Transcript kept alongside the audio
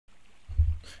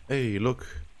Hey, look.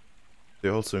 They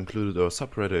also included our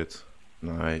subreddit.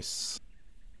 Nice.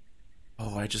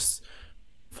 Oh, I just...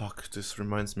 Fuck, this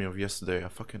reminds me of yesterday. I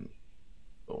fucking...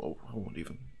 Oh, I won't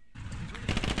even...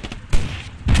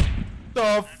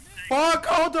 The fuck?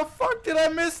 How the fuck did I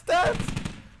miss that?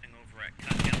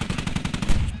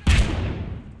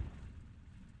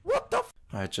 What the f...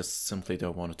 I just simply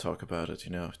don't want to talk about it,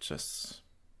 you know, just...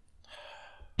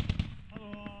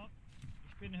 Hallo,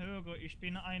 ich bin Hugo, ich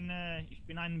bin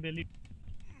ein Berlin.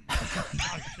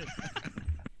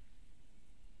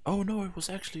 Oh no, it was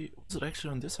actually... Was it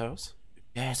actually on this house?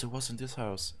 Yes, it was in this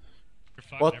house.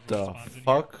 What the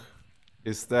fuck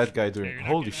is that guy doing?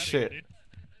 Holy shit.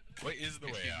 What is the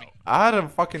way out? I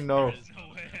don't fucking know.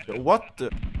 What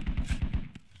the...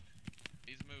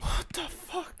 What the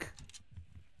fuck?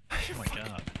 Oh my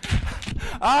god.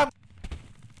 I'm...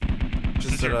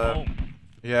 This is your home.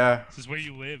 Yeah. This is where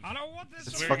you live. I don't want this.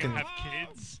 It's where fucking... you're gonna have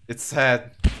kids. It's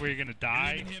sad. Where you're gonna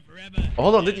die.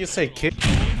 Hold on, did you say kid?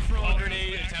 While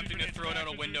grenade attempting to throw it out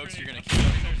a window because you're gonna kill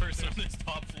the person on this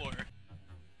top floor.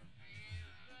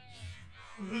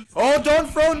 Oh, don't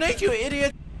throw Nick, you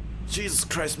idiot! Jesus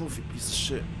Christ, move, you piece of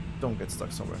shit. Don't get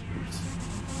stuck somewhere, please.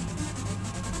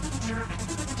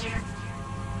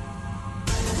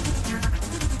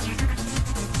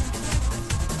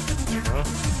 Huh?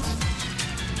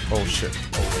 Oh shit.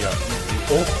 Oh yeah.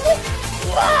 Oh!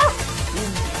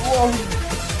 Whoa!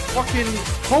 Fucking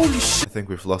holy shit! I think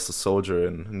we've lost a soldier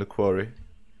in the quarry.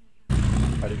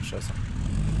 Hiding Scheiße.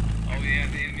 Oh yeah,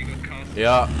 the enemy got cast.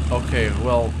 Yeah, okay,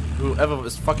 well, whoever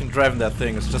is fucking driving that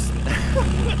thing is just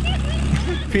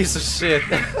piece of shit.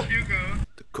 Hugo.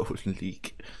 The golden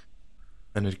leak.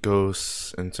 And it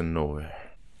goes into nowhere.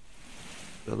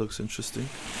 That looks interesting.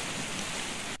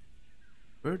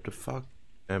 Where the fuck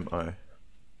am I?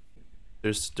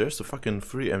 There's a fucking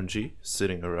free MG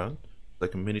sitting around,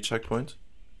 like a mini checkpoint,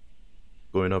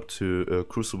 going up to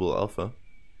Crucible Alpha.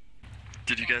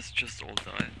 Did you guys just all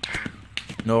die?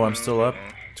 No, I'm still up.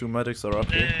 2 medics are up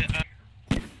here.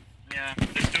 Yeah,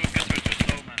 there's 2 guys who are too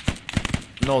slow, man.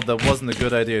 No, that wasn't a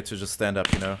good idea to just stand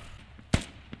up, you know.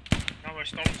 Now we're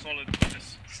Stormsolid for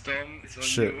this. Storm, it's on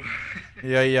Shit. you.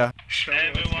 Yeah, yeah.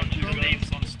 Everyone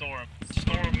believes on Storm.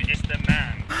 Storm is the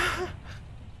man.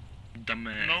 The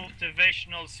man.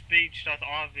 Motivational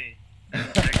speech.avi.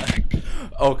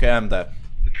 Okay, I'm dead.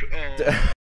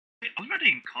 Oh. Already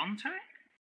in contact?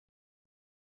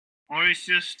 Or is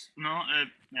just no,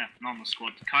 yeah, normal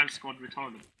squad. Kyle's squad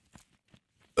retarded.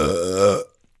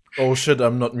 Oh shit,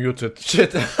 I'm not muted.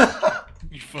 Shit.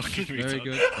 You fucking Very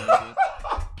retarded.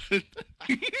 good.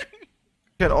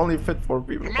 Can only fit 4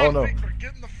 people. Come Oh on, no. Victor,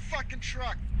 get in the fucking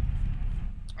truck.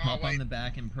 Oh, Hop wait. on the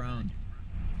back and prone.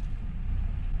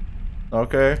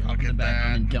 Okay. Hop on Okay, the back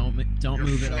bad. and don't You're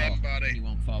move at all. flat, buddy. You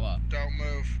won't fall off. Don't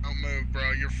move,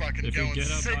 bro. You're fucking If you going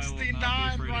get up, I will not be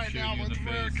 69 afraid to right shoot now you in with the face.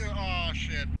 America. Oh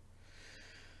shit.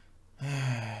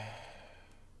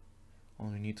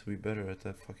 Only need to be better at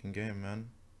that fucking game, man.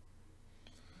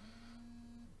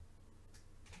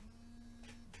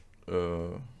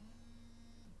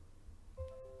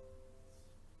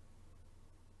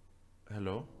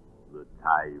 Hello? The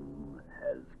time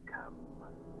has come.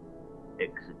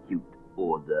 Execute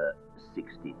Order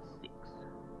 66.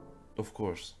 Of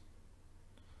course.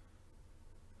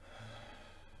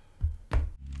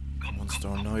 Come on,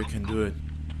 Storm, now you can do it.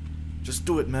 Just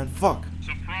do it, man. Fuck!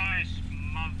 Surprise,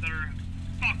 mother